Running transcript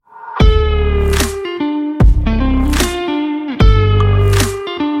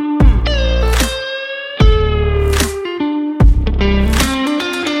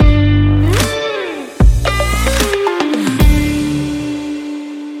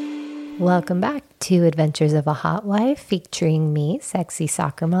Welcome back to Adventures of a Hot Wife, featuring me, sexy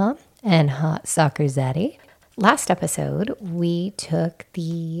soccer mom, and hot soccer zaddy. Last episode, we took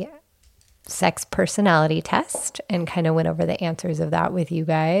the sex personality test and kind of went over the answers of that with you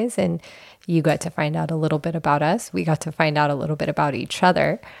guys, and you got to find out a little bit about us. We got to find out a little bit about each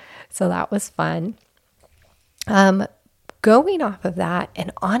other, so that was fun. Going off of that, and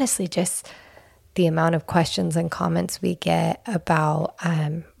honestly, just the amount of questions and comments we get about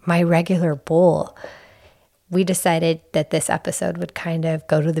my regular bowl, we decided that this episode would kind of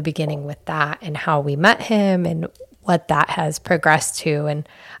go to the beginning with that and how we met him and what that has progressed to. And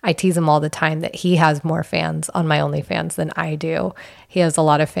I tease him all the time that he has more fans on my OnlyFans than I do. He has a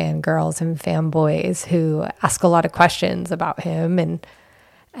lot of fangirls and fanboys who ask a lot of questions about him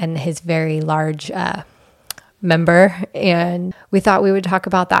and his very large member. And we thought we would talk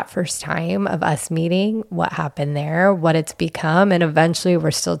about that first time of us meeting, what happened there, what it's become, and eventually we're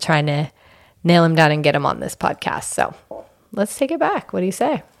still trying to nail him down and get him on this podcast. So let's take it back. What do you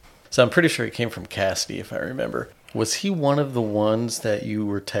say? So I'm pretty sure it came from Cassidy, if I remember. Was he one of the ones that you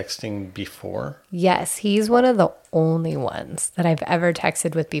were texting before? Yes, he's one of the only ones that I've ever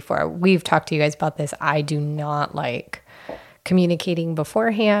texted with before. We've talked to you guys about this. I do not like communicating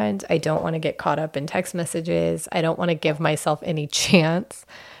beforehand. I don't want to get caught up in text messages. I don't want to give myself any chance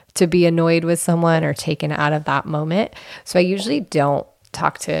to be annoyed with someone or taken out of that moment. So I usually don't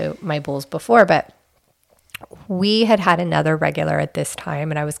talk to my bulls before, but we had another regular at this time,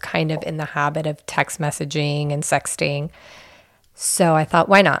 and I was kind of in the habit of text messaging and sexting. So I thought,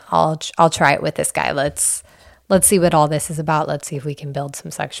 why not? I'll try it with this guy. Let's see what all this is about. Let's see if we can build some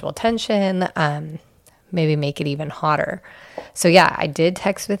sexual tension. Maybe make it even hotter. So yeah, I did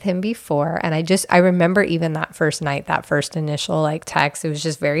text with him before, and I remember even that first night, that first initial text, it was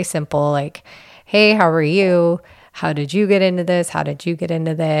just very simple, like, hey, how are you? How did you get into this? How did you get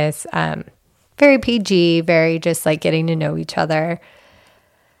into this? Very PG, very just getting to know each other.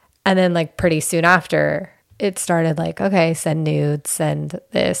 And then pretty soon after, it started okay, send nudes, send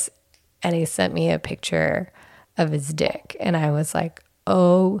this. And he sent me a picture of his dick. And I was like,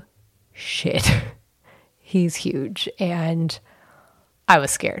 oh shit. He's huge. And I was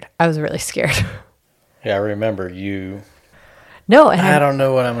scared. I was really scared. Yeah, I remember you. No, and I don't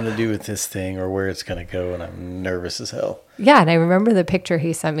know what I'm going to do with this thing or where it's going to go, and I'm nervous as hell. Yeah, and I remember the picture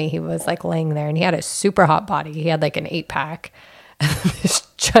he sent me. He was laying there, and he had a super hot body. He had an 8-pack, and this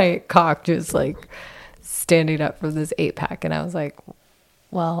giant cock just standing up from this 8-pack. And I was like,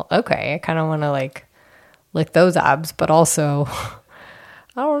 well, okay, I kind of want to lick those abs, but also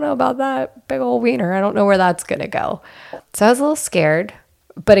I don't know about that big old wiener. I don't know where that's going to go. So I was a little scared.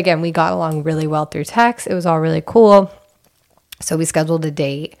 But again, we got along really well through text. It was all really cool. So we scheduled a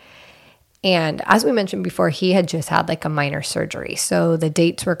date. And as we mentioned before, he had just had a minor surgery. So the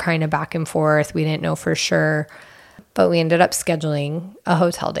dates were kind of back and forth. We didn't know for sure. But we ended up scheduling a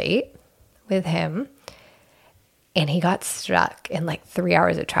hotel date with him. And he got stuck in 3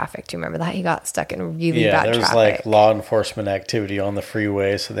 hours of traffic. Do you remember that? He got stuck in really bad traffic. Yeah, there was law enforcement activity on the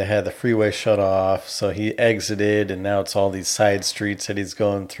freeway. So they had the freeway shut off. So he exited, and now it's all these side streets that he's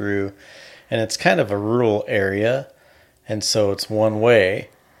going through. And it's kind of a rural area. And so it's one way,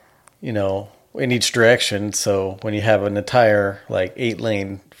 in each direction. So when you have an entire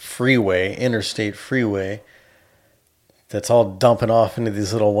 8-lane freeway, interstate freeway, that's all dumping off into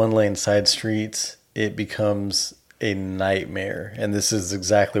these little 1-lane side streets, it becomes a nightmare. And this is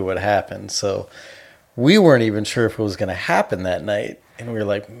exactly what happened. So we weren't even sure if it was going to happen that night. And we were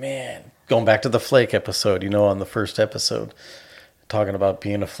like, man, going back to the flake episode, on the first episode, talking about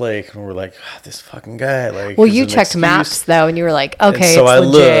being a flake. And we're like, this fucking guy. Well, you checked maps though, and you were like, okay, and so it's I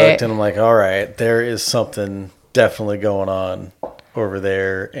legit. Looked, and I'm like, all right, there is something definitely going on over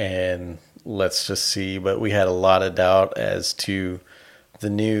there. And let's just see. But we had a lot of doubt as to the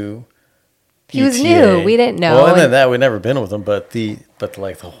new He was new. We didn't know. Well, and then that we'd never been with him, but the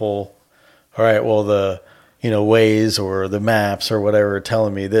whole, all right, well, the Waze or the maps or whatever are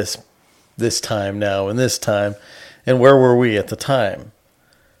telling me this time now and this time, and where were we at the time?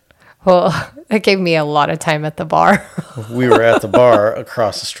 Well, it gave me a lot of time at the bar. We were at the bar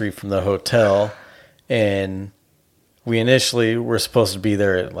across the street from the hotel, and we initially were supposed to be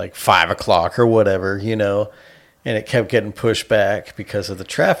there at 5 o'clock or whatever, and it kept getting pushed back because of the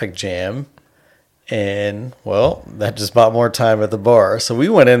traffic jam. And, well, that just bought more time at the bar. So we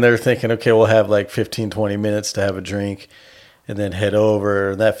went in there thinking, okay, we'll have 15, 20 minutes to have a drink and then head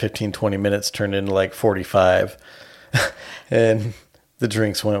over. And that 15, 20 minutes turned into 45. And the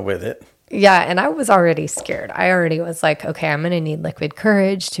drinks went with it. Yeah, and I was already scared. I already was okay, I'm going to need liquid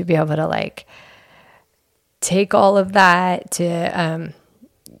courage to be able to take all of that, to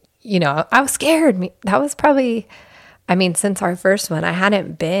I was scared. That was probably, I mean, since our first one, I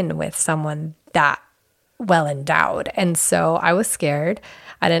hadn't been with someone that well endowed. And so I was scared.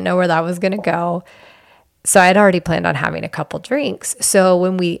 I didn't know where that was going to go. So I had already planned on having a couple drinks. So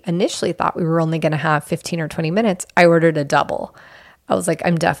when we initially thought we were only going to have 15 or 20 minutes, I ordered a double. I was like,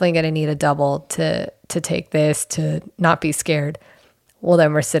 I'm definitely going to need a double to take this, to not be scared. Well,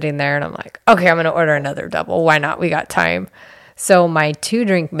 then we're sitting there and I'm like, okay, I'm going to order another double. Why not? We got time. So my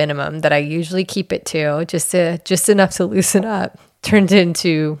 2-drink minimum that I usually keep it to, just enough to loosen up, turned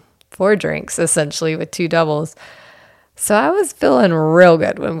into 4 drinks essentially with 2 doubles. So I was feeling real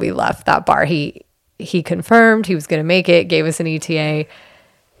good when we left that bar. He confirmed he was going to make it, gave us an ETA.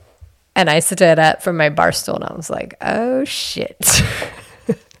 And I stood up from my bar stool and I was like, oh shit.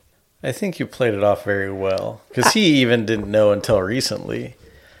 I think you played it off very well, because he even didn't know until recently.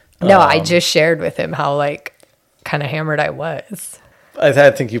 No, I just shared with him how kind of hammered I was. I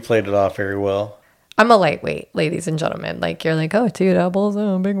think you played it off very well. I'm a lightweight, ladies and gentlemen. You're like, oh, 2 doubles,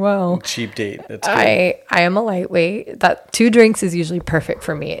 oh, big wow. Cheap date. That's good. I am a lightweight. That 2 drinks is usually perfect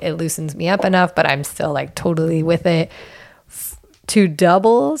for me. It loosens me up enough, but I'm still totally with it. 2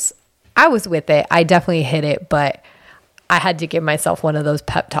 doubles, I was with it. I definitely hit it, but I had to give myself one of those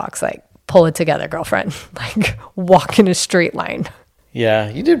pep talks, pull it together, girlfriend. Walk in a straight line. Yeah,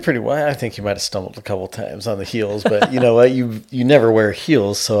 you did pretty well. I think you might have stumbled a couple times on the heels, but you know what? You never wear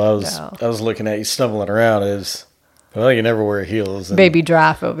heels, so I was looking at you stumbling around as, well, you never wear heels. And baby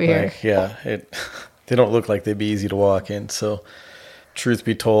giraffe over here. Yeah, they don't look like they'd be easy to walk in. So, truth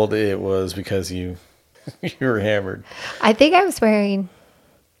be told, it was because you were hammered. I think I was wearing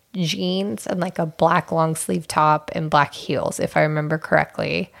jeans and a black long sleeve top and black heels, if I remember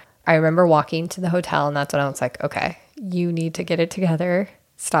correctly. I remember walking to the hotel, and that's when I was like, okay, you need to get it together.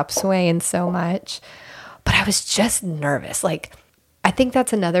 Stop swaying so much. But I was just nervous. I think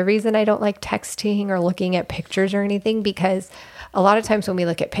that's another reason I don't like texting or looking at pictures or anything, because a lot of times when we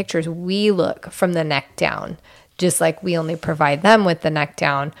look at pictures, we look from the neck down, just like we only provide them with the neck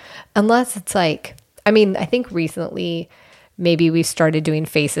down. Unless it's I think recently maybe we started doing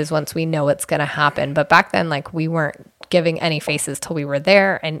faces once we know it's going to happen. But back then, we weren't giving any faces till we were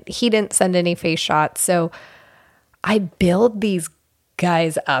there, and he didn't send any face shots. So I build these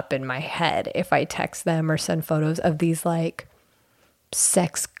guys up in my head if I text them or send photos of these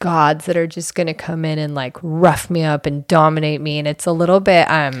sex gods that are just going to come in and rough me up and dominate me. And it's a little bit,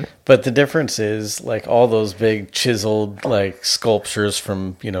 but the difference is all those big chiseled sculptures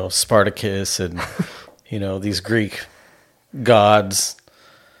from, Spartacus and, these Greek gods,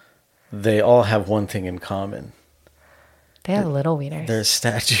 they all have one thing in common. They have little wieners. Their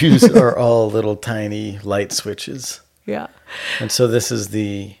statues are all little tiny light switches. Yeah. And so this is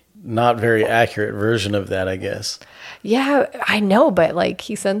the not very accurate version of that, I guess. Yeah, I know. But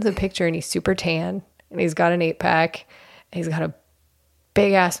he sends a picture and he's super tan and he's got an 8-pack and he's got a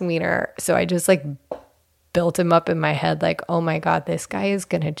big ass wiener. So I just built him up in my head oh my God, this guy is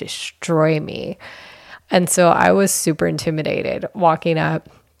going to destroy me. And so I was super intimidated walking up,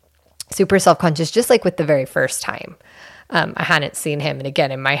 super self-conscious, just with the very first time. I hadn't seen him. And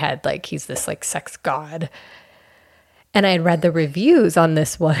again, in my head, he's this sex god. And I had read the reviews on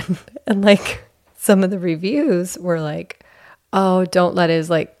this one. And some of the reviews were oh, don't let his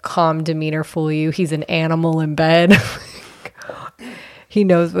calm demeanor fool you. He's an animal in bed. He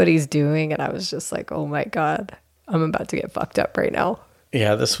knows what he's doing. And I was just oh my God, I'm about to get fucked up right now.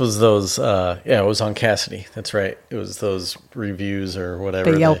 Yeah, this was those, it was on Cassidy. That's right. It was those reviews or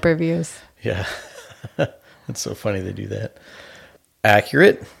whatever. The Yelp reviews. Yeah. It's so funny they do that.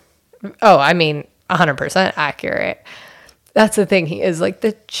 Accurate? Oh, 100% accurate. That's the thing. He is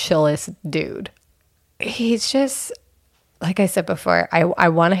the chillest dude. He's just, like I said before, I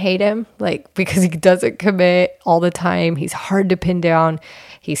want to hate him, because he doesn't commit all the time. He's hard to pin down.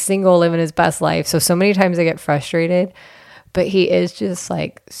 He's single, living his best life. So many times I get frustrated, but he is just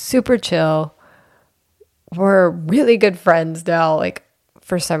super chill. We're really good friends now.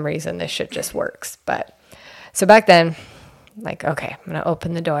 For some reason, this shit just works. But so back then, okay, I'm going to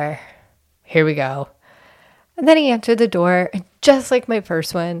open the door. Here we go. And then he answered the door. And just like my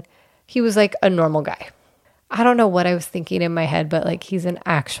first one, he was a normal guy. I don't know what I was thinking in my head, but he's an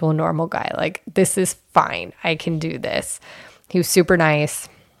actual normal guy. This is fine. I can do this. He was super nice,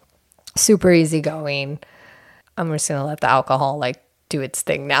 super easygoing. I'm just going to let the alcohol do its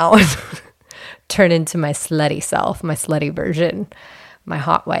thing now. Turn into my slutty self, my slutty version, my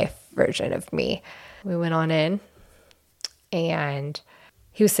hot wife version of me. We went on in and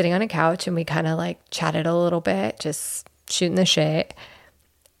he was sitting on a couch and we kind of chatted a little bit, just shooting the shit.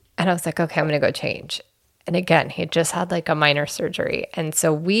 And I was like, okay, I'm going to go change. And again, he had just had like a minor surgery. And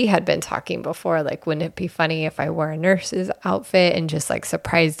so we had been talking before, like, wouldn't it be funny if I wore a nurse's outfit and just like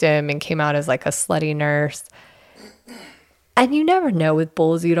surprised him and came out as like a slutty nurse? And you never know with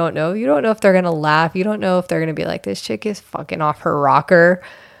bulls. You don't know. You don't know if they're going to laugh. You don't know if they're going to be like, this chick is fucking off her rocker.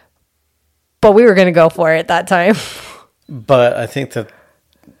 But we were going to go for it that time. But I think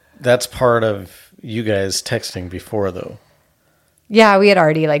that's part of you guys texting before, though. Yeah, we had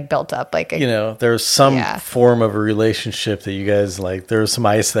already like built up like there's some form of a relationship that you guys like. There was some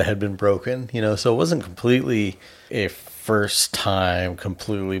ice that had been broken, so it wasn't completely a first time,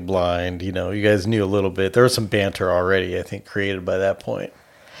 completely blind. You guys knew a little bit. There was some banter already, I think, created by that point.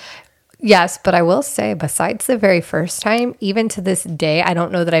 Yes, but I will say, besides the very first time, even to this day, I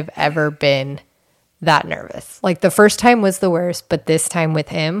don't know that I've ever been that nervous. Like the first time was the worst, but this time with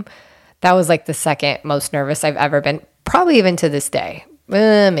him, that was like the second most nervous I've ever been. Probably even to this day.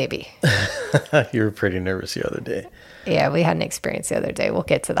 Maybe. You were pretty nervous the other day. Yeah, we had an experience the other day. We'll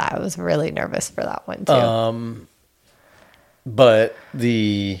get to that. I was really nervous for that one too. But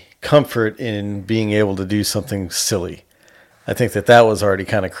the comfort in being able to do something silly, I think that was already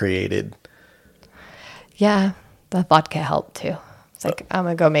kind of created. Yeah, the vodka helped too. It's like, I'm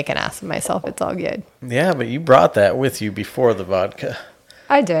going to go make an ass of myself. It's all good. Yeah, but you brought that with you before the vodka.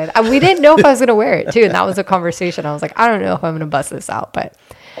 I did. We didn't know if I was going to wear it too. And that was a conversation. I was like, I don't know if I'm going to bust this out, but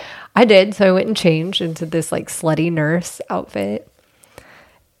I did. So I went and changed into this like slutty nurse outfit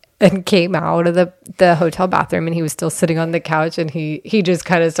and came out of the hotel bathroom, and he was still sitting on the couch, and he just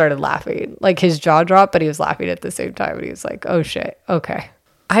kind of started laughing. Like his jaw dropped, but he was laughing at the same time. And he was like, oh shit. Okay.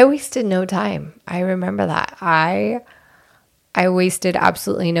 I wasted no time. I remember that. I wasted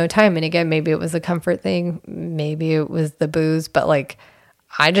absolutely no time. And again, maybe it was a comfort thing. Maybe it was the booze, but like,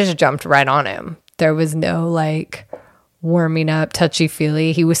 I just jumped right on him. There was no like warming up, touchy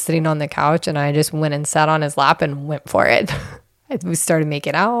feely. He was sitting on the couch and I just went and sat on his lap and went for it. We started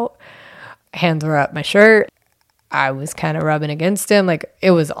making out. Hands were up my shirt. I was kind of rubbing against him. Like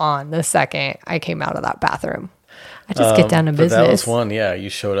it was on the second I came out of that bathroom. I just get down to business. That was one. Yeah. You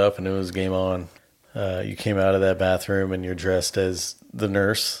showed up and it was game on. You came out of that bathroom and you're dressed as the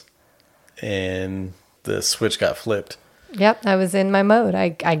nurse and the switch got flipped. Yep, I was in my mode. I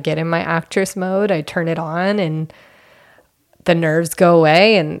get in my actress mode. I turn it on and the nerves go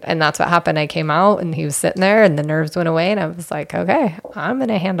away. And that's what happened. I came out and he was sitting there and the nerves went away. And I was like, okay, I'm going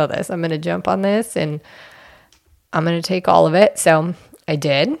to handle this. I'm going to jump on this and I'm going to take all of it. So I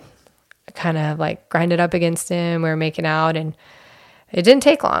did. I kind of like grinded up against him. We were making out and it didn't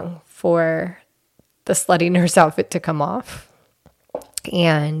take long for the slutty nurse outfit to come off.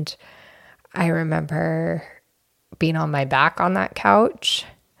 And I remember being on my back on that couch.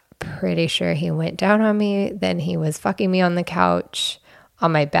 Pretty sure he went down on me. Then he was fucking me on the couch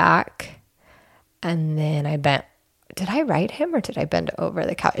on my back. And then I bent. Did I ride him or did I bend over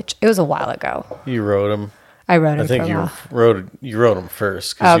the couch? It was a while ago. You rode him. I rode him. I think you rode him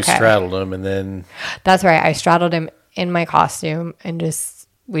first because you straddled him and then. That's right. I straddled him in my costume and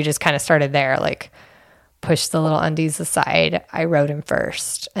we just kind of started there, like pushed the little undies aside. I rode him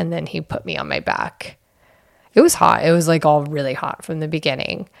first and then he put me on my back. It was hot. It was like all really hot from the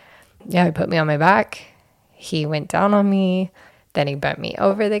beginning. Yeah, he put me on my back. He went down on me. Then he bent me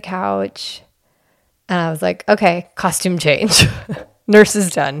over the couch. And I was like, okay, costume change. Nurse is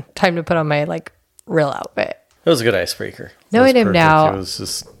done. Time to put on my like real outfit. It was a good icebreaker. Knowing him now. It was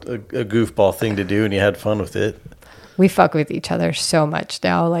just a goofball thing to do and you had fun with it. We fuck with each other so much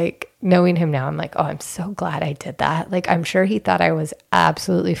now. Like knowing him now, I'm like, oh, I'm so glad I did that. Like I'm sure he thought I was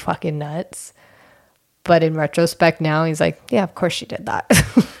absolutely fucking nuts. But in retrospect now, he's like, yeah, of course she did that.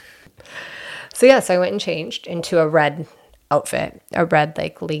 So yes, I went and changed into a red outfit, a red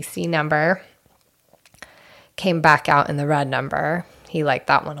like lacy number. Came back out in the red number. He liked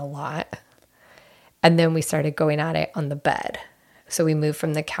that one a lot. And then we started going at it on the bed. So we moved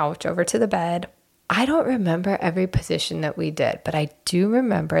from the couch over to the bed. I don't remember every position that we did, but I do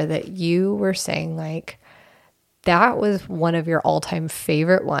remember that you were saying like, that was one of your all-time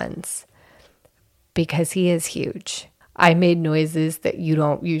favorite ones. Because he is huge. I made noises that you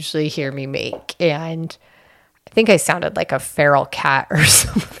don't usually hear me make. And I think I sounded like a feral cat or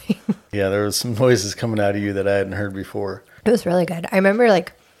something. Yeah, there was some noises coming out of you that I hadn't heard before. It was really good. I remember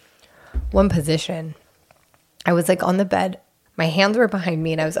like one position. I was like on the bed. My hands were behind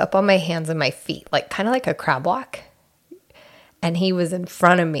me and I was up on my hands and my feet. Like kind of like a crab walk. And he was in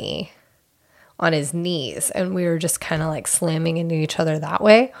front of me on his knees. And we were just kind of like slamming into each other that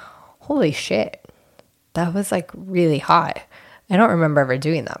way. Holy shit. That was like really hot. I don't remember ever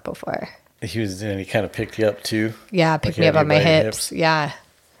doing that before. And he kind of picked you up too? Yeah, picked me up on my hips. Yeah.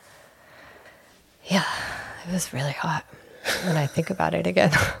 Yeah, it was really hot when I think about it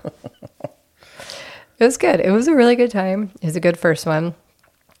again. It was good. It was a really good time. It was a good first one.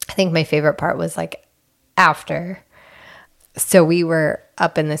 I think my favorite part was like after. So we were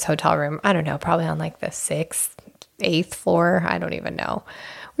up in this hotel room. I don't know, probably on like the 6th, 8th floor. I don't even know.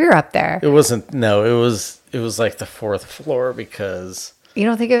 We were up there. It wasn't. No, it was like the 4th floor because. You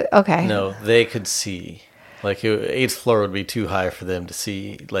don't think it? Okay. No, they could see. Like 8th floor would be too high for them to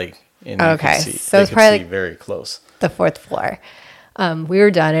see. Like, and okay, you could see, so they it's could probably see like very close. the 4th floor. We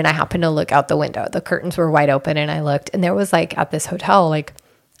were done, and I happened to look out the window. The curtains were wide open, and I looked, and there was like at this hotel like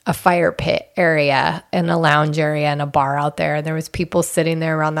a fire pit area and a lounge area and a bar out there, and there was people sitting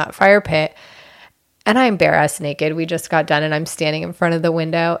there around that fire pit. And I'm bare ass naked. We just got done, and I'm standing in front of the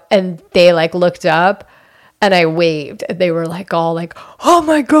window, and they like looked up. And I waved, and they were like all like, oh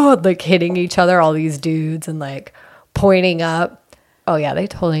my God, like hitting each other, all these dudes, and like pointing up. Oh yeah, they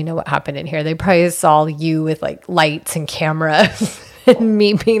totally know what happened in here. They probably saw you with like lights and cameras and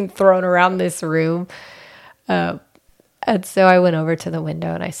me being thrown around this room. And so I went over to the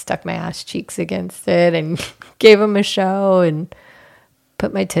window and I stuck my ass cheeks against it and gave them a show and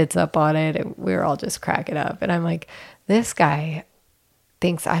put my tits up on it. And we were all just cracking up. And I'm like, this guy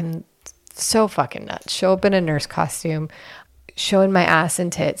thinks I'm so fucking nuts. Show up in a nurse costume, showing my ass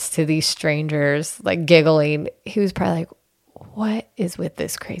and tits to these strangers, like giggling. He was probably like, what is with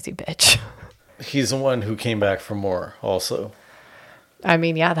this crazy bitch? He's the one who came back for more also. I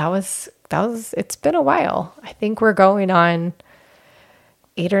mean, yeah, that was, it's been a while. I think we're going on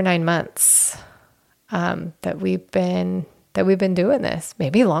 8 or 9 months that we've been doing this.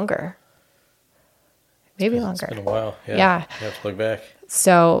 Maybe longer. Maybe longer. It's been a while. Yeah. You have to look back.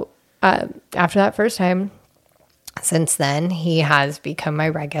 So after that first time, since then, he has become my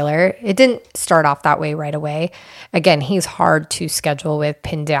regular. It didn't start off that way right away. Again, he's hard to schedule with,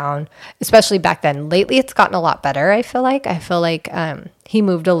 pin down, especially back then. Lately, it's gotten a lot better, I feel like. He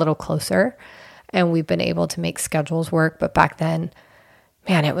moved a little closer, and we've been able to make schedules work. But back then,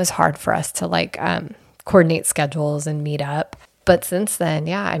 man, it was hard for us to like coordinate schedules and meet up. But since then,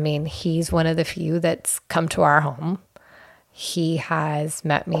 yeah, I mean, he's one of the few that's come to our home. He has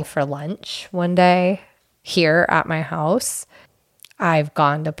met me for lunch one day here at my house. I've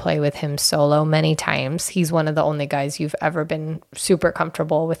gone to play with him solo many times. He's one of the only guys you've ever been super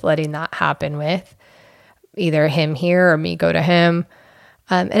comfortable with letting that happen with. Either him here or me go to him.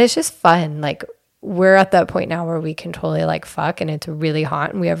 And it's just fun. Like, we're at that point now where we can totally like fuck, and it's really hot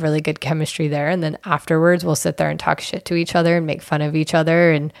and we have really good chemistry there. And then afterwards we'll sit there and talk shit to each other and make fun of each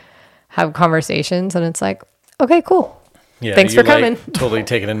other and have conversations. And it's like, okay, cool. Yeah, thanks for coming. Like, totally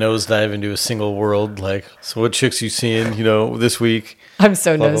taking a nosedive into a single world. Like, so what chicks you seeing, this week? I'm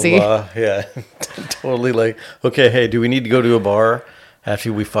so blah, nosy. Blah, blah. Yeah, totally like, okay, hey, do we need to go to a bar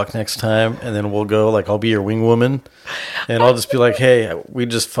after we fuck next time? And then we'll go, like, I'll be your wing woman. And I'll just be like, hey, we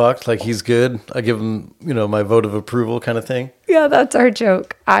just fucked. Like, he's good. I give him, my vote of approval kind of thing. Yeah, that's our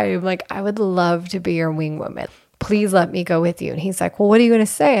joke. I'm like, I would love to be your wing woman. Please let me go with you. And he's like, well, what are you going to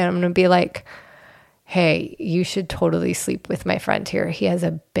say? And I'm going to be like, hey, you should totally sleep with my friend here. He has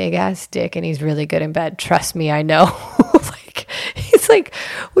a big ass dick and he's really good in bed. Trust me, I know. He's like,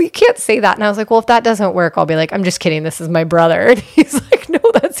 well, you can't say that. And I was like, well, if that doesn't work, I'll be like, I'm just kidding. This is my brother. And he's like, no,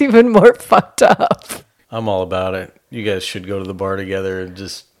 that's even more fucked up. I'm all about it. You guys should go to the bar together and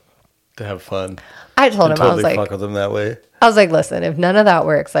just to have fun. I told him, totally I was like, fuck with him that way. I was like, listen, if none of that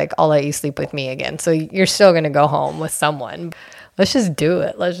works, like, I'll let you sleep with me again. So you're still going to go home with someone. Let's just do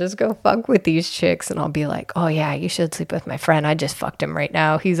it. Let's just go fuck with these chicks. And I'll be like, oh yeah, you should sleep with my friend. I just fucked him right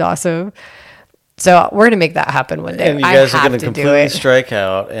now. He's awesome. So we're going to make that happen one day. And you guys are going to completely strike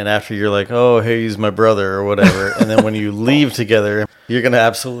out. And after you're like, oh, hey, he's my brother or whatever. And then when you leave together, you're going to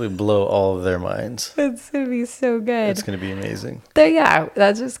absolutely blow all of their minds. It's going to be so good. It's going to be amazing. So yeah,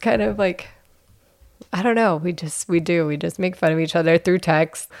 that's just kind of like, I don't know. We just make fun of each other through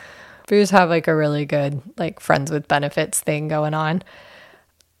text. We just have like a really good, like, friends with benefits thing going on.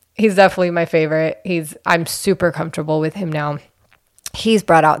 He's definitely my favorite. I'm super comfortable with him now. He's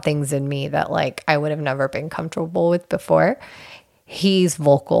brought out things in me that like I would have never been comfortable with before. He's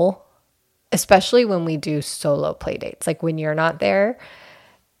vocal, especially when we do solo play dates. Like when you're not there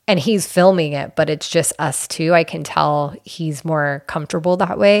and he's filming it, but it's just us two. I can tell he's more comfortable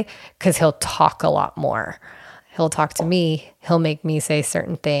that way because he'll talk a lot more. He'll talk to me. He'll make me say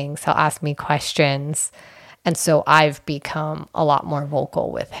certain things. He'll ask me questions. And so I've become a lot more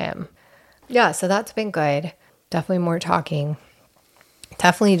vocal with him. Yeah, so that's been good. Definitely more talking.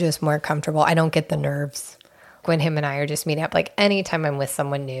 Definitely just more comfortable. I don't get the nerves when him and I are just meeting up. Like anytime I'm with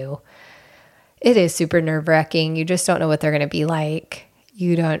someone new, it is super nerve-wracking. You just don't know what they're going to be like.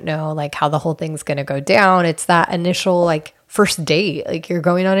 You don't know like how the whole thing's going to go down. It's that initial like first date. Like you're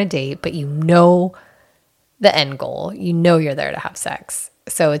going on a date, but you know the end goal. You know you're there to have sex.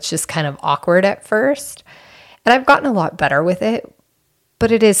 So it's just kind of awkward at first. And I've gotten a lot better with it,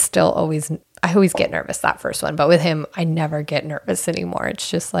 but it is still I always get nervous that first one. But with him, I never get nervous anymore. It's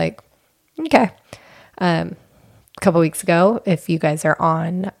just like, okay. A couple weeks ago, if you guys are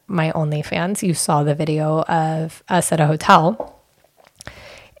on my OnlyFans, you saw the video of us at a hotel.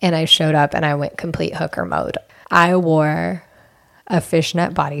 And I showed up and I went complete hooker mode. I wore a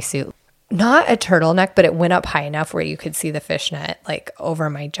fishnet bodysuit. Not a turtleneck, but it went up high enough where you could see the fishnet like over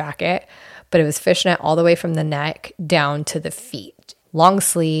my jacket. But it was fishnet all the way from the neck down to the feet. Long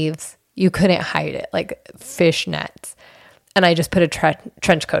sleeves. You couldn't hide it, like fishnets. And I just put a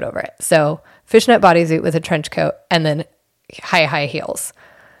trench coat over it. So fishnet bodysuit with a trench coat and then high heels.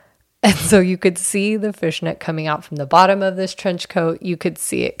 And so you could see the fishnet coming out from the bottom of this trench coat. You could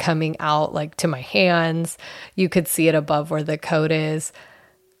see it coming out like to my hands. You could see it above where the coat is.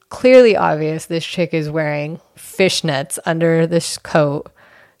 Clearly obvious this chick is wearing fishnets under this coat.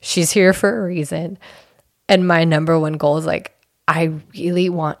 She's here for a reason. And my number one goal is like, I really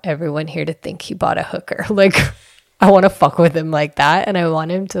want everyone here to think he bought a hooker. Like, I want to fuck with him like that. And I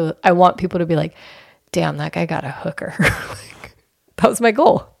want people to be like, damn, that guy got a hooker. Like, that was my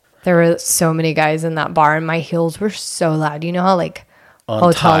goal. There were so many guys in that bar and my heels were so loud. You know how like on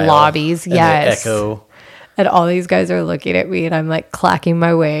hotel tile, lobbies, and yes. the echo. And all these guys are looking at me and I'm like clacking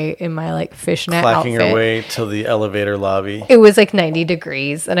my way in my like fishnet outfit. Clacking your way to the elevator lobby. It was like 90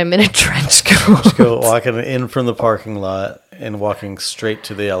 degrees and I'm in a trench coat. Walking in from the parking lot and walking straight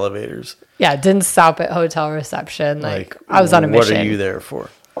to the elevators. Yeah, didn't stop at hotel reception. Like I was on a mission. What are you there for?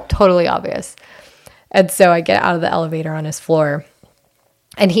 Totally obvious. And so I get out of the elevator on his floor.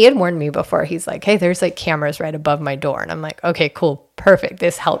 And he had warned me before. He's like, hey, there's like cameras right above my door. And I'm like, okay, cool. Perfect.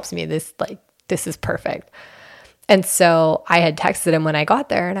 This helps me. This is perfect. And so I had texted him when I got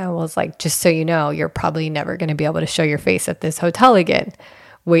there and I was like, just so you know, you're probably never going to be able to show your face at this hotel again.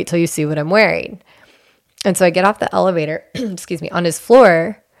 Wait till you see what I'm wearing. And so I get off the elevator, excuse me, on his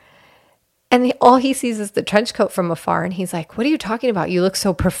floor. And all he sees is the trench coat from afar. And he's like, what are you talking about? You look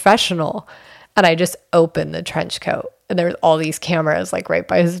so professional. And I just opened the trench coat. And there was all these cameras like right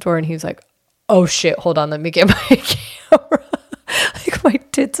by his door. And he was like, oh shit, hold on, let me get my camera. Like my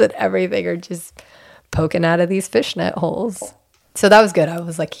tits and everything are just poking out of these fishnet holes. So that was good. I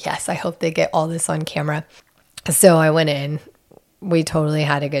was like, yes, I hope they get all this on camera. So I went in. We totally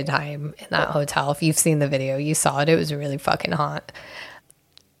had a good time in that hotel. If you've seen the video, you saw it. It was really fucking hot.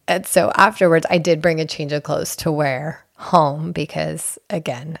 And so afterwards, I did bring a change of clothes to wear home because,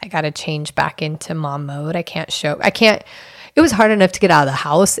 again, I got to change back into mom mode. It was hard enough to get out of the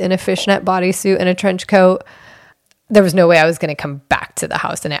house in a fishnet bodysuit and a trench coat. There was no way I was going to come back to the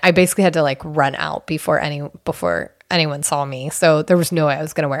house. And I basically had to like run out before anyone saw me. So there was no way I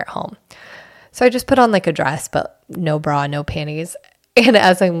was going to wear it home. So I just put on like a dress, but no bra, no panties. And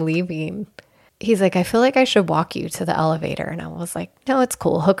as I'm leaving, he's like, I feel like I should walk you to the elevator. And I was like, no, it's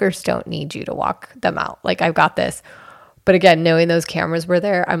cool. Hookers don't need you to walk them out. Like, I've got this. But again, knowing those cameras were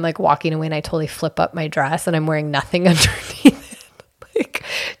there, I'm like walking away and I totally flip up my dress and I'm wearing nothing underneath it. Like,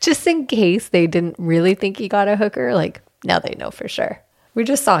 just in case they didn't really think he got a hooker, like, now they know for sure. We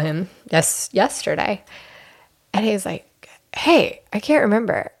just saw him yesterday. And he's like, hey, I can't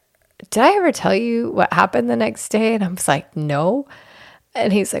remember. Did I ever tell you what happened the next day? And I was like, no.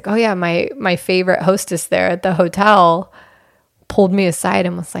 And he's like, oh yeah, my favorite hostess there at the hotel pulled me aside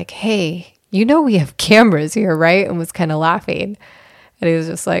and was like, hey, you know we have cameras here, right? And was kind of laughing. And he was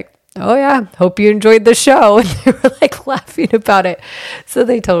just like, oh yeah, hope you enjoyed the show. And they were like laughing about it. So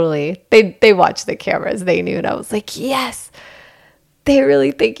they watched the cameras. They knew. And I was like, yes, they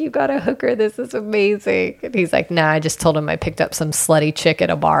really think you got a hooker. This is amazing. And he's like, nah, I just told him I picked up some slutty chick at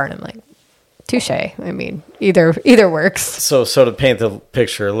a bar. And I'm like, touche. I mean, either works. So to paint the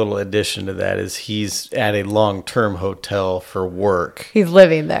picture, a little addition to that is he's at a long-term hotel for work. He's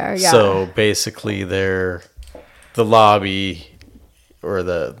living there, yeah. So basically the lobby or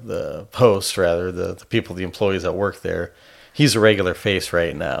the host, rather, the people, the employees that work there, he's a regular face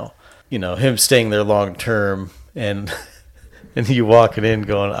right now. You know, him staying there long-term and you walking in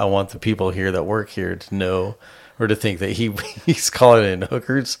going, I want the people here that work here to know or to think that he's calling in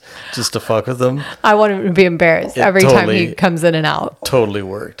hookers just to fuck with them. I want him to be embarrassed every time he comes in and out. Totally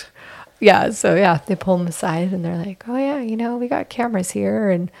worked. Yeah, so yeah, they pull him aside and they're like, oh yeah, we got cameras here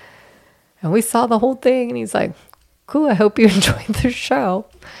and we saw the whole thing. And he's like, cool, I hope you enjoyed the show.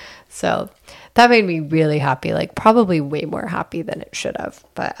 So that made me really happy, like probably way more happy than it should have.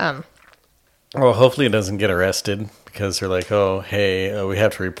 But well, hopefully it doesn't get arrested because they're like, oh, hey, we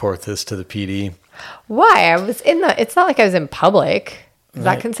have to report this to the PD. Why? It's not like I was in public. Is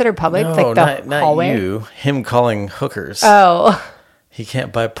that considered public? No, like the not hallway? you. Him calling hookers. Oh. He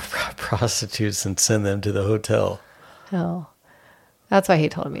can't buy prostitutes and send them to the hotel. Oh. That's why he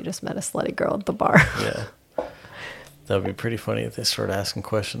told me he just met a slutty girl at the bar. Yeah. That would be pretty funny if they start asking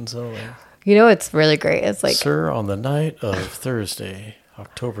questions, though. Like, You know what's really great? It's like, sir, on the night of Thursday,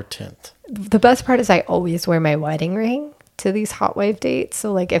 October 10th. the best part is I always wear my wedding ring to these hot wife dates.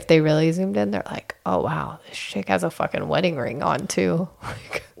 So like if they really zoomed in, they're like, oh wow, this chick has a fucking wedding ring on too.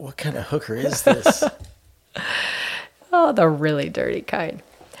 Like, What kind of hooker is this? oh, the really dirty kind.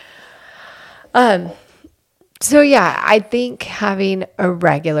 So yeah, I think having a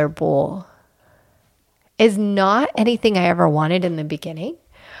regular bowl is not anything I ever wanted in the beginning.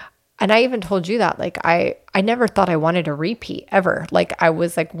 And I even told you that, like, I never thought I wanted a repeat ever. Like, I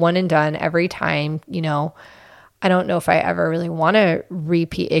was like one and done every time, you know. I don't know if I ever really want a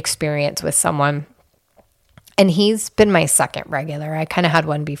repeat experience with someone. And he's been my second regular. I kind of had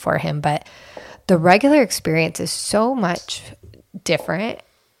one before him, but the regular experience is so much different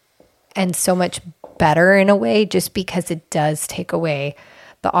and so much better in a way, just because it does take away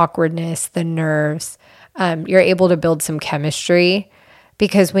the awkwardness, the nerves. You're able to build some chemistry.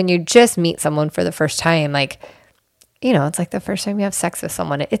 Because when you just meet someone for the first time, like, you know, it's like the first time you have sex with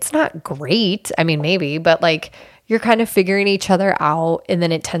someone. It's not great. I mean, maybe, but like you're kind of figuring each other out and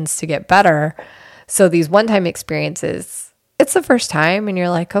then it tends to get better. So these one-time experiences, it's the first time and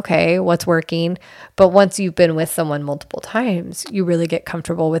you're like, okay, what's working? But once you've been with someone multiple times, you really get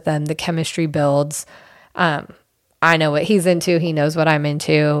comfortable with them. The chemistry builds. I know what he's into. He knows what I'm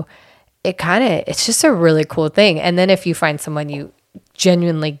into. It's just a really cool thing. And then if you find someone you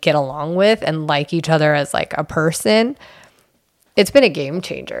genuinely get along with and like each other as like a person, it's been a game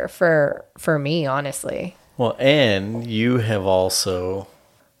changer for me, honestly. Well, and you have also,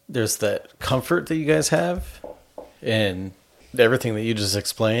 there's that comfort that you guys have and everything that you just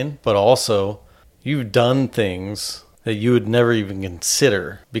explained, but also you've done things that you would never even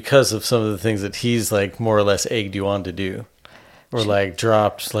consider because of some of the things that he's like more or less egged you on to do. Or like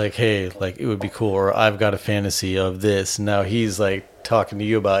dropped like, hey, like it would be cool, or I've got a fantasy of this. Now he's like talking to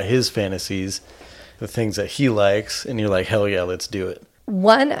you about his fantasies, the things that he likes, and you're like, hell yeah, let's do it.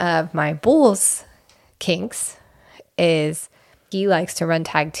 One of my bull's kinks is he likes to run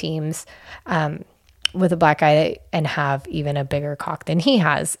tag teams with a black guy and have even a bigger cock than he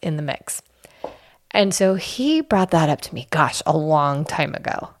has in the mix. And so he brought that up to me, gosh, a long time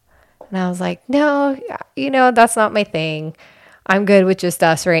ago. And I was like, no, you know, that's not my thing. I'm good with just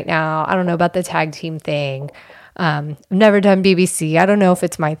us right now. I don't know about the tag team thing. I've never done BBC. I don't know if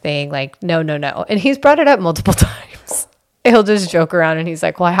it's my thing. Like, no. And he's brought it up multiple times. He'll just joke around and he's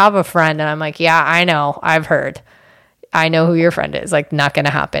like, well, I have a friend. And I'm like, yeah, I know. I've heard. I know who your friend is. Like, not going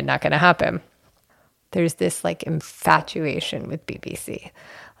to happen. There's this like infatuation with BBC.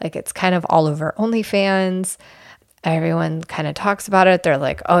 Like, it's kind of all over OnlyFans. Everyone kind of talks about it. They're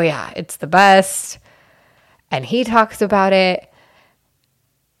like, oh yeah, it's the best. And he talks about it.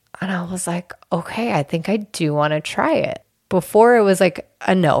 And I was like, okay, I think I do want to try it. Before it was like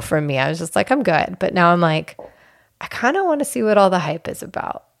a no from me. I was just like, I'm good. But now I'm like, I kind of want to see what all the hype is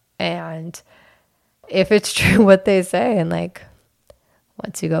about. And if it's true what they say, and like,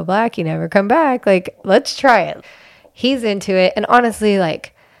 once you go black, you never come back. Like, let's try it. He's into it. And honestly,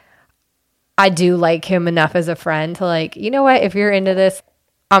 like, I do like him enough as a friend to like, you know what? If you're into this,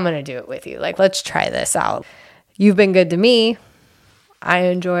 I'm going to do it with you. Like, let's try this out. You've been good to me. I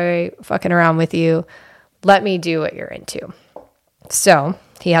enjoy fucking around with you. Let me do what you're into. So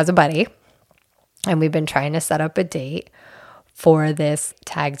he has a buddy, and we've been trying to set up a date for this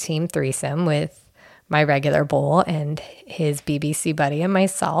tag team threesome with my regular bull and his BBC buddy and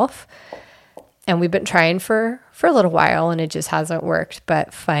myself. And we've been trying for a little while, and it just hasn't worked.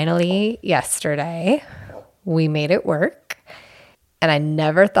 But finally, yesterday, we made it work. And I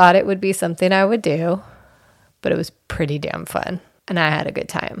never thought it would be something I would do, but it was pretty damn fun. And I had a good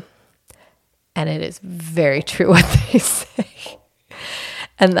time. And it is very true what they say.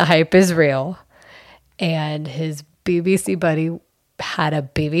 And the hype is real. And his BBC buddy had a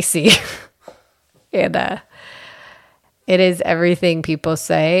BBC. And it is everything people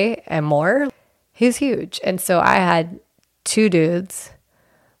say and more. He's huge. And so I had two dudes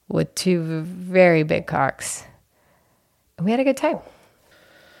with two very big cocks. And we had a good time.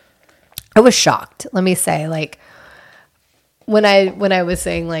 I was shocked. Let me say, like, when I was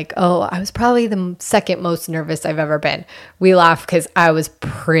saying like, oh, I was probably the second most nervous I've ever been. We laughed because I was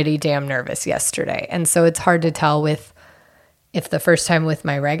pretty damn nervous yesterday. And so it's hard to tell with if the first time with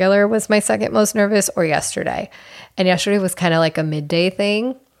my regular was my second most nervous or yesterday. And yesterday was kind of like a midday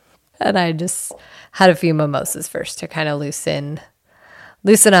thing. And I just had a few mimosas first to kind of loosen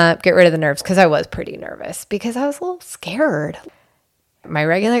up, get rid of the nerves, because I was pretty nervous because I was a little scared. My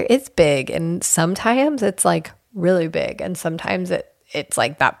regular, it's big, and sometimes it's like really big, and sometimes it's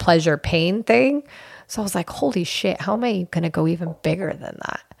like that pleasure pain thing. So I was like, holy shit, how am I going to go even bigger than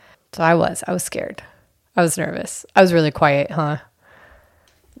that? So I was scared. I was nervous. I was really quiet, huh?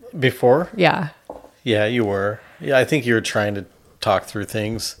 Before? Yeah. Yeah, you were. Yeah, I think you were trying to talk through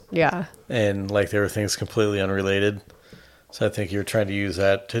things. Yeah. And like there were things completely unrelated. So I think you were trying to use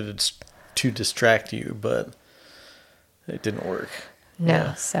that to distract you, but it didn't work. No.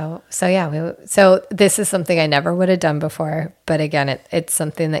 Yeah. So this is something I never would have done before. But again, it's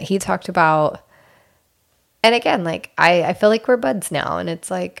something that he talked about. And again, like I feel like we're buds now, and it's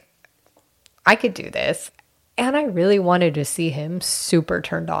like, I could do this. And I really wanted to see him super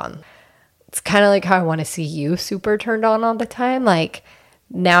turned on. It's kind of like how I want to see you super turned on all the time. Like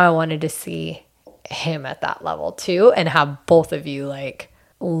now I wanted to see him at that level too, and have both of you like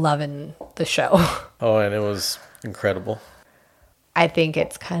loving the show. Oh, and it was incredible. I think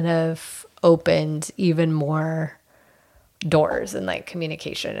it's kind of opened even more doors and like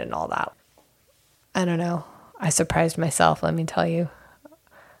communication and all that. I don't know. I surprised myself, let me tell you.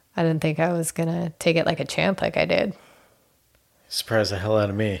 I didn't think I was going to take it like a champ like I did. Surprised the hell out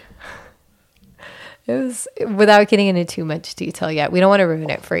of me. It was, without getting into too much detail yet, we don't want to ruin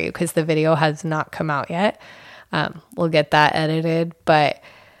it for you because the video has not come out yet. We'll get that edited, but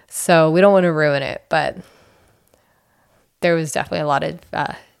so we don't want to ruin it, but there was definitely a lot of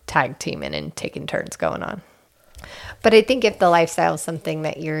tag teaming and taking turns going on. But I think if the lifestyle is something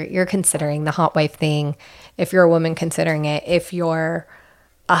that you're considering, the hot wife thing, if you're a woman considering it, if you're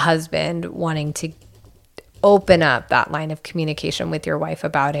a husband wanting to open up that line of communication with your wife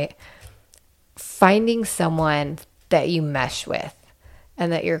about it, finding someone that you mesh with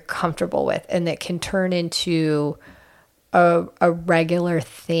and that you're comfortable with and that can turn into a regular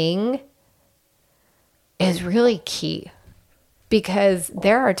thing is really key. Because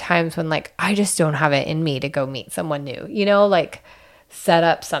there are times when like, I just don't have it in me to go meet someone new, you know, like set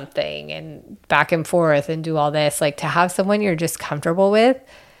up something and back and forth and do all this. Like to have someone you're just comfortable with,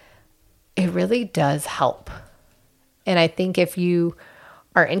 it really does help. And I think if you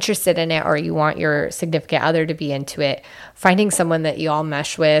are interested in it or you want your significant other to be into it, finding someone that you all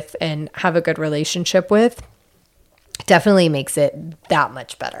mesh with and have a good relationship with definitely makes it that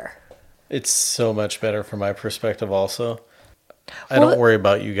much better. It's so much better from my perspective also. I don't worry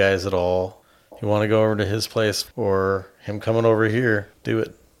about you guys at all. You want to go over to his place or him coming over here, do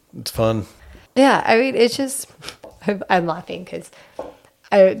it. It's fun. Yeah, I mean, it's just, I'm laughing because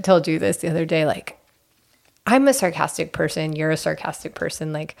I told you this the other day, like, I'm a sarcastic person. You're a sarcastic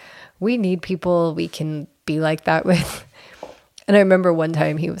person. Like, we need people we can be like that with. And I remember one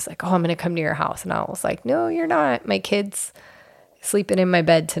time he was like, oh, I'm going to come to your house. And I was like, no, you're not. My kid's sleeping in my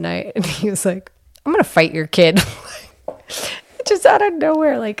bed tonight. And he was like, I'm going to fight your kid. Just out of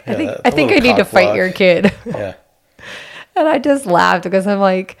nowhere. Like, yeah, I think I need to fight your kid. Yeah. And I just laughed because I'm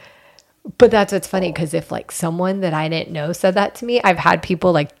like, but that's what's funny, because if like someone that I didn't know said that to me, I've had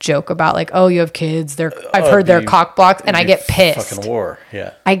people like joke about like, oh, you have kids. I've heard they're cock blocks, and I get pissed. Fucking war.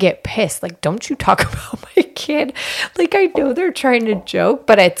 Yeah. I get pissed. Like, don't you talk about my kid. Like, I know they're trying to joke,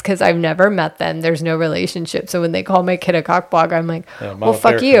 but it's because I've never met them. There's no relationship. So when they call my kid a cock block, I'm like, well,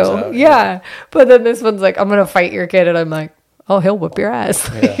 fuck you. Out, yeah. But then this one's like, I'm going to fight your kid. And I'm like, oh, he'll whip your ass.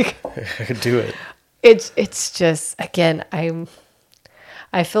 Yeah. I could do it. It's just, again,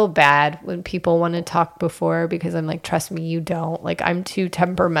 I feel bad when people want to talk before, because I'm like, trust me, you don't. Like, I'm too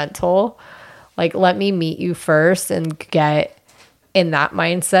temperamental. Like, let me meet you first and get in that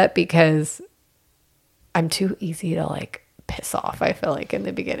mindset, because I'm too easy to like piss off, I feel like, in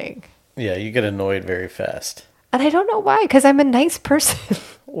the beginning. Yeah, you get annoyed very fast. And I don't know why, because I'm a nice person.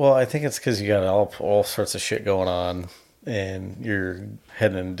 Well, I think it's because you got all sorts of shit going on and you're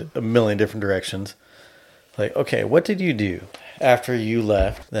heading in a million different directions. Like, okay, what did you do after you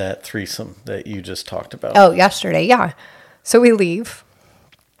left that threesome that you just talked about? Oh, yesterday, yeah. So we leave.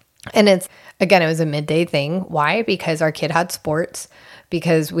 And it was a midday thing. Why? Because our kid had sports,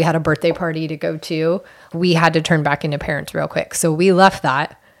 because we had a birthday party to go to. We had to turn back into parents real quick. So we left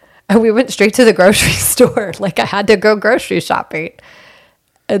that and we went straight to the grocery store. Like, I had to go grocery shopping.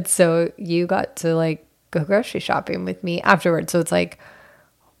 And so you got to like go grocery shopping with me afterwards. So it's like,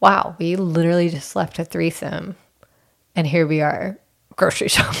 wow, we literally just left a threesome and here we are grocery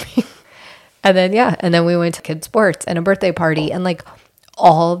shopping. And then we went to kids sports and a birthday party and like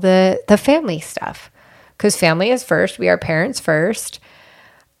all the family stuff. because family is first. We are parents first.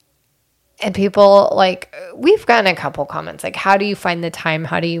 And people, like, we've gotten a couple comments, like, how do you find the time?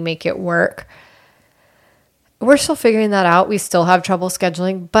 How do you make it work? We're still figuring that out. We still have trouble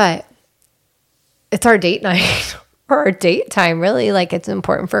scheduling, but it's our date night or our date time, really. Like, it's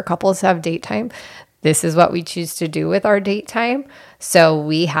important for couples to have date time. This is what we choose to do with our date time. So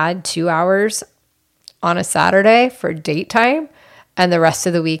we had 2 hours on a Saturday for date time, and the rest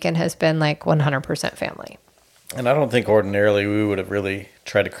of the weekend has been like 100% family. And I don't think ordinarily we would have really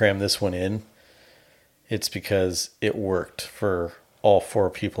tried to cram this one in. It's because it worked for all 4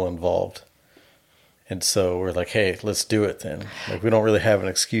 people involved. And so we're like, hey, let's do it then. Like, we don't really have an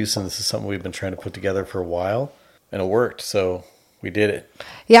excuse, and this is something we've been trying to put together for a while, and it worked. So we did it.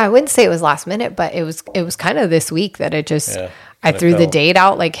 Yeah, I wouldn't say it was last minute, but it was kind of this week that it just, I threw the date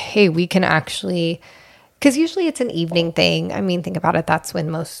out like, hey, we can actually, because usually it's an evening thing. I mean, think about it. That's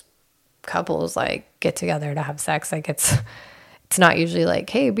when most couples like get together to have sex. Like, it's not usually like,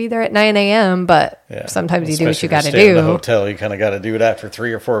 hey, be there at 9 a.m., but sometimes you do what you got to do. In the hotel, you kind of got to do it after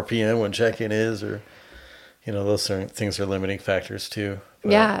 3 or 4 p.m. when check-in is, or, you know, those certain things are limiting factors too.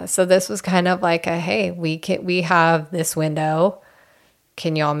 But yeah. So this was kind of like a, hey, we have this window.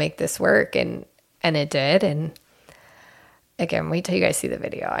 Can y'all make this work? And it did. And again, wait till you guys see the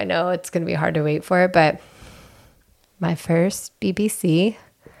video. I know it's going to be hard to wait for it, but my first BBC,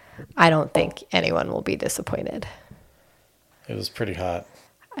 I don't think anyone will be disappointed. It was pretty hot.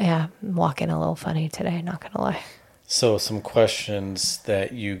 Yeah, I'm walking a little funny today, not going to lie. So some questions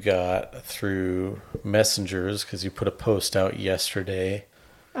that you got through messengers, because you put a post out yesterday.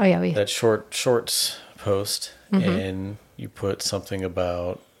 Oh, yeah. That shorts post, and you put something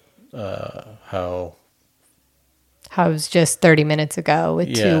about how it was just 30 minutes ago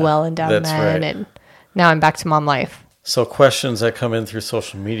with 2 well-endowed men, and now I'm back to mom life. So questions that come in through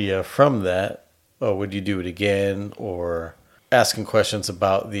social media from that, oh, would you do it again? Or asking questions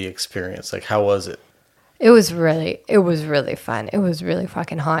about the experience, like, how was it? It was really fun. It was really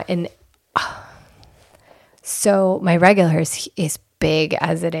fucking hot. And so my regular is big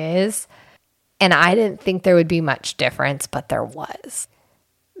as it is. And I didn't think there would be much difference, but there was.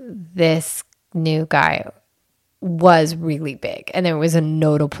 This new guy was really big. And there was a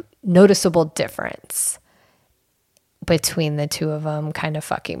noticeable difference between the two of them kind of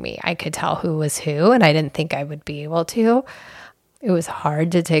fucking me. I could tell who was who, and I didn't think I would be able to. It was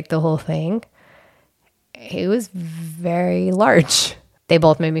hard to take the whole thing. He was very large. They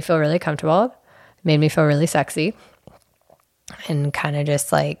both made me feel really comfortable, made me feel really sexy, and kind of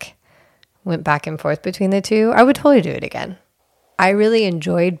just like went back and forth between the two. I would totally do it again. I really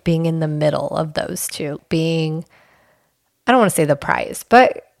enjoyed being in the middle of those two, being, I don't want to say the prize,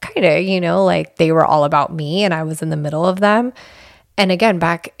 but kind of, you know, like they were all about me and I was in the middle of them. And again,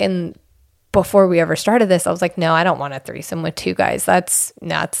 before we ever started this, I was like, no, I don't want a threesome with 2 guys. That's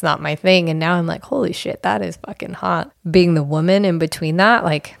not my thing. And now I'm like, holy shit, that is fucking hot. Being the woman in between that,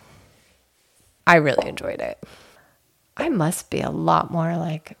 like, I really enjoyed it. I must be a lot more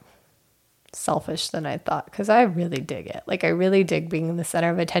like selfish than I thought, because I really dig it. Like, I really dig being in the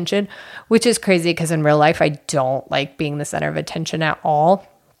center of attention, which is crazy because in real life, I don't like being the center of attention at all.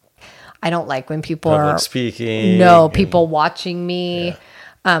 I don't like when people Public are speaking. No, people watching me. Yeah.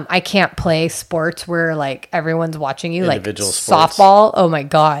 I can't play sports where like everyone's watching you, individual like sports. Softball. Oh my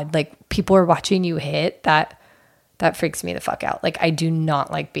God. Like people are watching you hit. That freaks me the fuck out. Like I do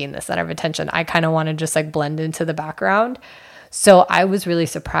not like being the center of attention. I kind of want to just like blend into the background. So I was really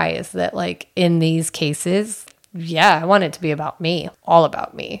surprised that like in these cases, yeah, I want it to be about me, all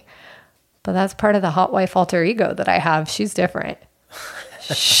about me. But that's part of the hot wife alter ego that I have. She's different.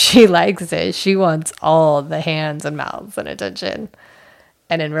 She likes it. She wants all the hands and mouths and attention.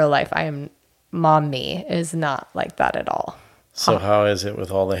 And in real life, mom me is not like that at all. So how is it with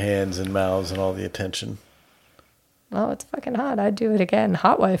all the hands and mouths and all the attention? Oh, it's fucking hot. I'd do it again.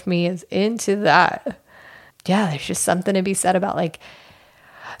 Hot wife me is into that. Yeah, there's just something to be said about like,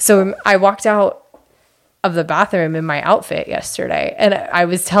 so I walked out of the bathroom in my outfit yesterday. And I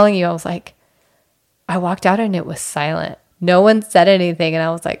was telling you, I was like, I walked out and it was silent. No one said anything. And I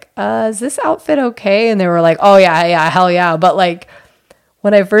was like, is this outfit okay? And they were like, oh yeah, hell yeah. But like,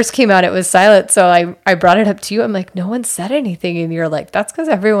 when I first came out, it was silent. So I brought it up to you. I'm like, no one said anything. And you're like, that's because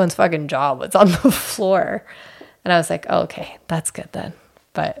everyone's fucking jaw was on the floor. And I was like, oh, okay, that's good then.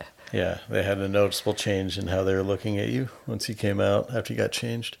 But yeah, they had a noticeable change in how they were looking at you once you came out after you got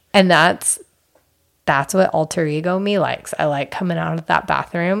changed. And that's what alter ego me likes. I like coming out of that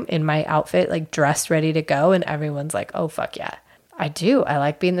bathroom in my outfit, like dressed, ready to go. And everyone's like, oh, fuck yeah. I do. I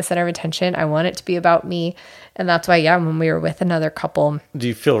like being the center of attention. I want it to be about me. And that's why, yeah, when we were with another couple. Do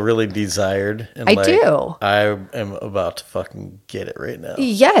you feel really desired? And I do. I am about to fucking get it right now.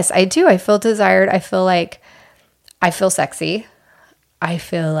 Yes, I do. I feel desired. I feel sexy. I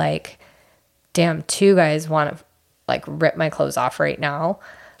feel like, damn, two guys want to like rip my clothes off right now.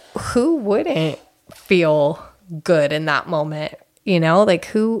 Who wouldn't feel good in that moment? You know, like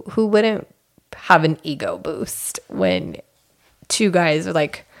who wouldn't have an ego boost when two guys are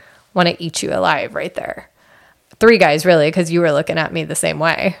like want to eat you alive right there? Three guys, really, because you were looking at me the same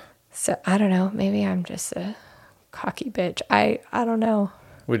way. So I don't know. Maybe I'm just a cocky bitch. I don't know.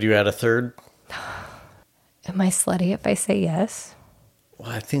 Would you add a third? Am I slutty if I say yes? Well,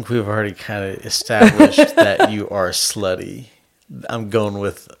 I think we've already kind of established that you are slutty. I'm going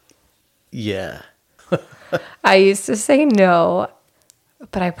with yeah. I used to say no,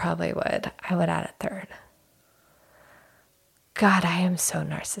 but I probably would. I would add a third. God, I am so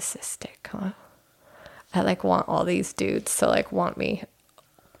narcissistic, huh? I like want all these dudes to like want me.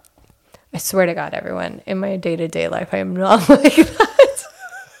 I swear to God, everyone, in my day-to-day life, I am not like that.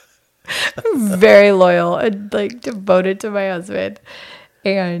 I'm very loyal and like devoted to my husband.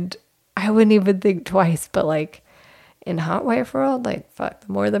 And I wouldn't even think twice, but like in hot wife world, like fuck,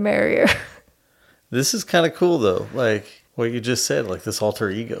 the more the merrier. This is kind of cool though. Like what you just said, like this alter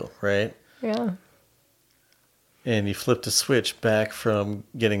ego, right? Yeah. And you flipped a switch back from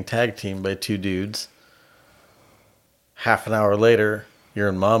getting tag teamed by two dudes. Half an hour later, you're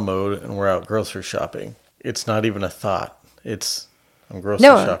in mom mode and we're out grocery shopping. It's not even a thought. I'm grocery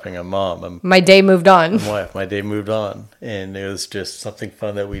shopping. I'm mom. My day moved on. I'm wife. My day moved on. And it was just something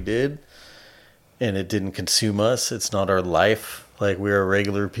fun that we did. And it didn't consume us. It's not our life. Like we are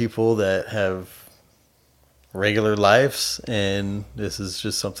regular people that have regular lives. And this is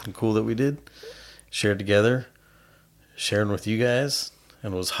just something cool that we did. Shared together. Sharing with you guys.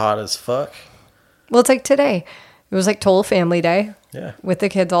 And it was hot as fuck. Well, it's like today. It was like total family day. Yeah. With the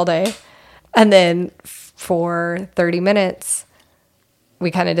kids all day. And then for 30 minutes,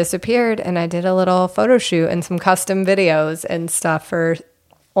 we kind of disappeared. And I did a little photo shoot and some custom videos and stuff for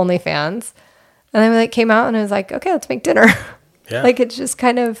OnlyFans. And then we like came out and I was like, okay, let's make dinner. Yeah. Like it's just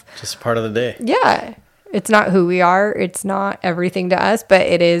kind of. Just part of the day. Yeah. It's not who we are. It's not everything to us, but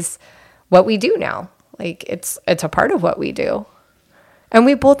it is what we do now. Like it's a part of what we do. And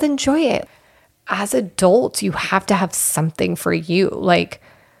we both enjoy it. As adults, you have to have something for you. Like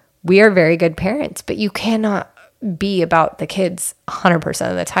we are very good parents, but you cannot be about the kids 100%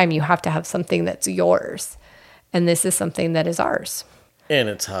 of the time. You have to have something that's yours. And this is something that is ours. And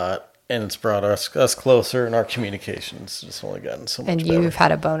it's hot. And it's brought us closer, and our communications just only gotten so much and better. You've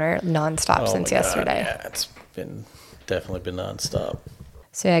had a boner nonstop since yesterday. Yeah, it's definitely been nonstop.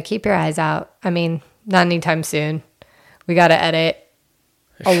 So yeah, keep your eyes out. I mean, not anytime soon. We got to edit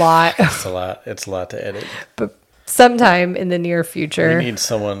a lot. It's a lot to edit. But sometime in the near future. We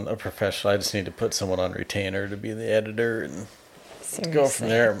need a professional. I just need to put someone on retainer to be the editor and Seriously. go from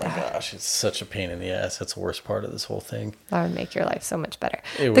there. My gosh, it's such a pain in the ass. That's the worst part of this whole thing. That would make your life so much better.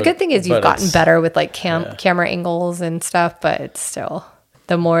 The good thing is you've gotten better with like camera angles and stuff, but it's still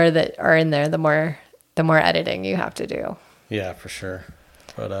the more that are in there, the more editing you have to do. Yeah, for sure.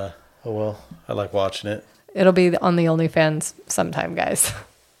 But oh well, I like watching it. It'll be on the OnlyFans sometime, guys.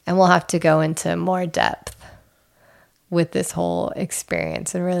 And we'll have to go into more depth with this whole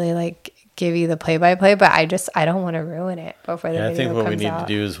experience and really like give you the play-by-play, but I don't want to ruin it before the video comes out. I think what we need to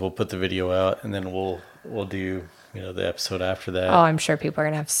do is we'll put the video out and then we'll do, the episode after that. Oh, I'm sure people are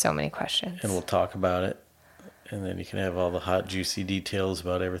going to have so many questions. And we'll talk about it. And then you can have all the hot, juicy details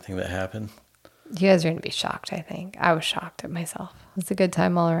about everything that happened. You guys are going to be shocked, I think. I was shocked at myself. It was a good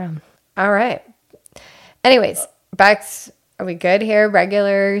time all around. All right. Anyways, are we good here?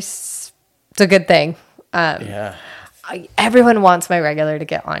 Regulars. It's a good thing. Yeah. Everyone wants my regular to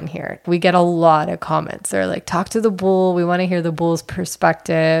get on here. We get a lot of comments. They're like, talk to the bull. We want to hear the bull's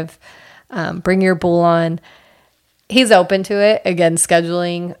perspective. Bring your bull on. He's open to it. Again,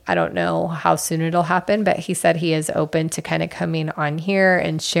 scheduling. I don't know how soon it'll happen, but he said he is open to kind of coming on here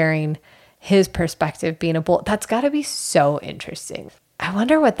and sharing his perspective being a bull. That's got to be so interesting. I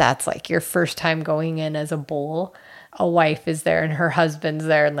wonder what that's like. Your first time going in as a bull. A wife is there and her husband's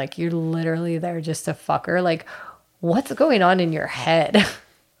there and like you're literally there just to fuck her. Like, what's going on in your head?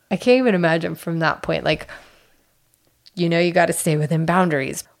 I can't even imagine from that point. Like, you got to stay within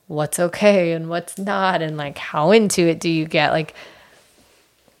boundaries. What's okay and what's not? And like, how into it do you get? Like,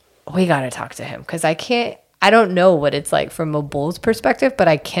 we got to talk to him because I don't know what it's like from a bull's perspective, but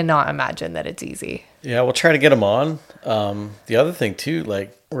I cannot imagine that it's easy. Yeah, we'll try to get him on. The other thing too,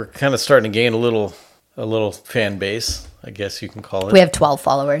 like we're kind of starting to gain a little fan base I guess you can call it. We have 12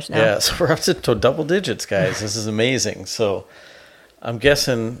 followers now. Yeah, so we're up to double digits, guys. This is amazing. So I'm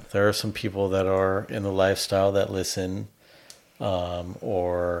guessing there are some people that are in the lifestyle that listen,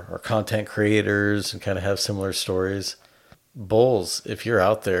 or are content creators and kind of have similar stories. Bulls, if you're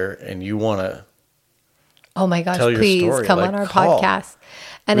out there and you want to, Oh my gosh, tell your please story, come like, on our call. podcast.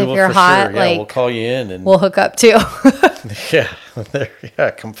 And we if will you're for hot, sure. Yeah, like we'll call you in and we'll hook up too.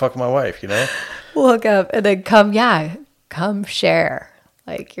 yeah, come fuck my wife, you know? We'll hook up and then come share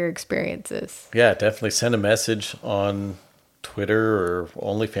like your experiences. Yeah, definitely send a message on Twitter or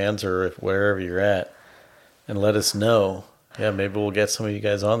OnlyFans or wherever you're at and let us know. Yeah, maybe we'll get some of you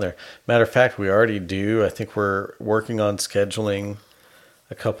guys on there. Matter of fact, we already do. I think we're working on scheduling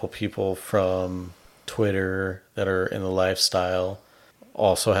a couple people from Twitter that are in the lifestyle.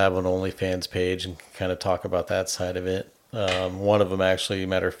 Also have an OnlyFans page and kind of talk about that side of it. One of them actually,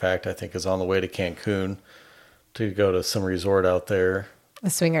 matter of fact, I think is on the way to Cancun to go to some resort out there. The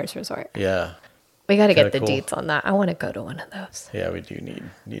swingers resort. Yeah. We got to get the Kinda cool. deets on that. I want to go to one of those. Yeah, we do need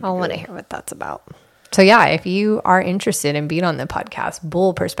I want to hear what that's about. So yeah, if you are interested in being on the podcast,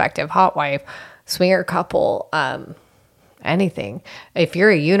 bull perspective, hot wife, swinger couple, anything. If you're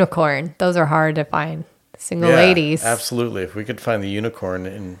a unicorn, those are hard to find. Single ladies. Absolutely. If we could find the unicorn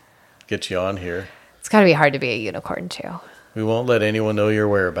and get you on here. It's got to be hard to be a unicorn too. We won't let anyone know your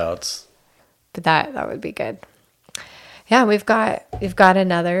whereabouts. But that would be good. Yeah, we've got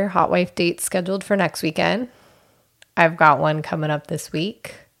another hot wife date scheduled for next weekend. I've got one coming up this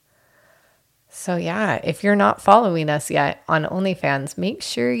week. So yeah, if you're not following us yet on OnlyFans, make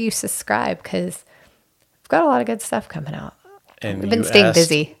sure you subscribe because we've got a lot of good stuff coming out. And we've been you staying asked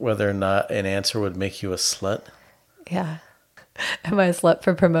busy. whether or not an answer would make you a slut. Yeah. Am I a slut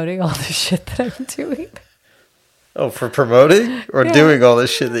for promoting all the shit that I'm doing? Oh, for promoting or Yeah. doing all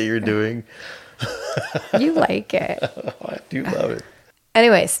this shit that you're doing? You like it. Oh, I do love it.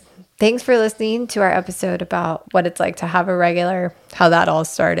 Anyways, thanks for listening to our episode about what it's like to have a regular, how that all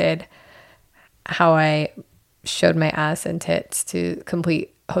started, how I showed my ass and tits to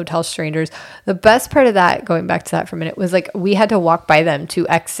complete hotel strangers. The best part of that, going back to that for a minute, was like we had to walk by them to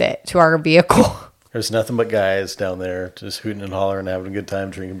exit to our vehicle. There's nothing but guys down there just hooting and hollering, having a good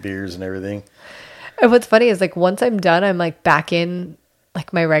time, drinking beers and everything. And what's funny is like once I'm done, I'm like back in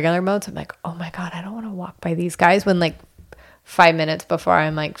like my regular mode. So I'm like, oh my God, I don't want to walk by these guys when like 5 minutes before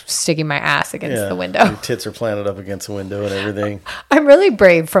I'm like sticking my ass against the window. Your tits are planted up against the window and everything. I'm really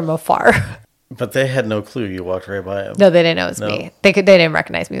brave from afar. But they had no clue you walked right by them. No, they didn't know it was No. me. They didn't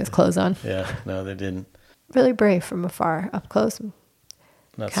recognize me with clothes on. Yeah, no, they didn't. Really brave from afar. Up close,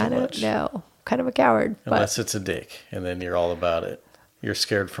 Not kind so of much. no, kind of a coward. Unless it's a dick, and then you're all about it. You're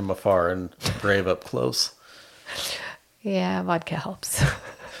scared from afar and brave up close. Yeah, vodka helps.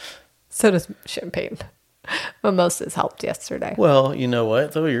 So does champagne. Mimosas helped yesterday. Well, you know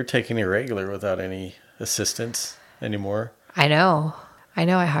what, though? You're taking it regular without any assistance anymore. I know.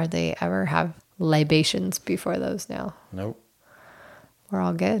 I hardly ever have libations before those now. Nope. We're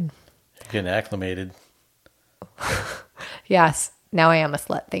all good. You're getting acclimated. Yes. Now I am a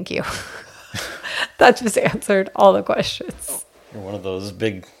slut. Thank you. That just answered all the questions. You're one of those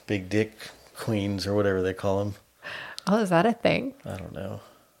big dick queens or whatever they call them. Oh, is that a thing? I don't know.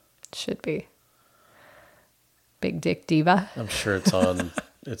 Should be. Big dick diva. I'm sure it's on.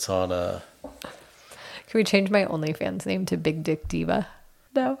 Can we change my OnlyFans name to Big Dick Diva?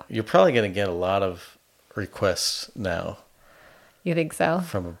 No. You're probably going to get a lot of requests now You think so?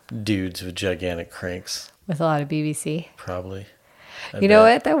 from dudes with gigantic cranks. With a lot of BBC. Probably. You know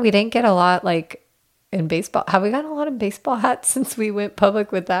what, though? We didn't get a lot, like, in baseball. Have we gotten a lot of baseball hats since we went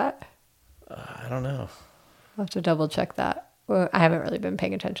public with that? I don't know. I'll have to double check that. Well, I haven't really been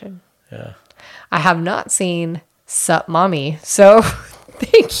paying attention. Yeah. I have not seen Sup Mommy, so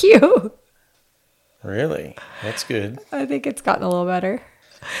thank you. Really? That's good. I think it's gotten a little better.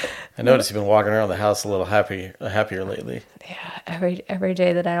 I noticed you've been walking around the house a little happier lately. Yeah, every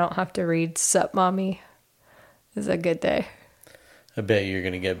day that I don't have to read Sup Mommy is a good day. I bet you're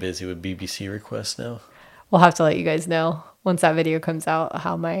going to get busy with BBC requests now. We'll have to let you guys know once that video comes out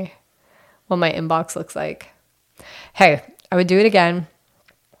what my inbox looks like. Hey, I would do it again.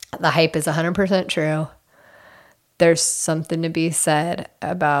 The hype is 100% true. There's something to be said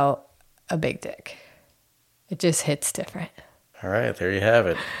about a big dick. It just hits different. All right, there you have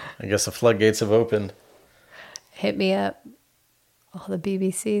it. I guess the floodgates have opened. Hit me up. All the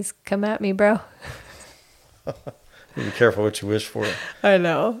BBCs come at me, bro. Be careful what you wish for. I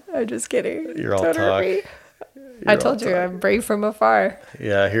know. I'm just kidding. You're all Don't hurt talk. me. I told you I'm brave from afar.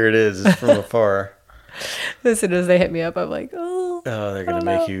 Yeah, here it is. It's from afar. As soon as they hit me up, I'm like, oh. Oh, they're going to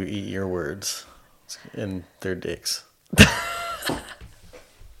make you eat your words and their dicks.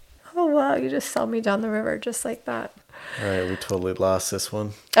 Oh, wow. You just saw me down the river just like that. All right. We totally lost this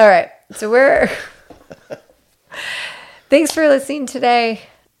one. All right. So thanks for listening today.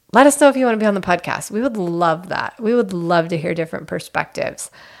 Let us know if you want to be on the podcast. We would love that. We would love to hear different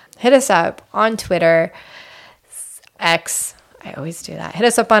perspectives. Hit us up on Twitter, X. I always do that. Hit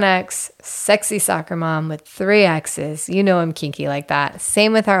us up on X, Sexy Soccer Mom with 3 X's. You know I'm kinky like that.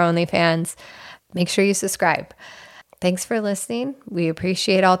 Same with our OnlyFans. Make sure you subscribe. Thanks for listening. We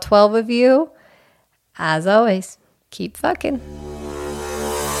appreciate all 12 of you. As always, keep fucking.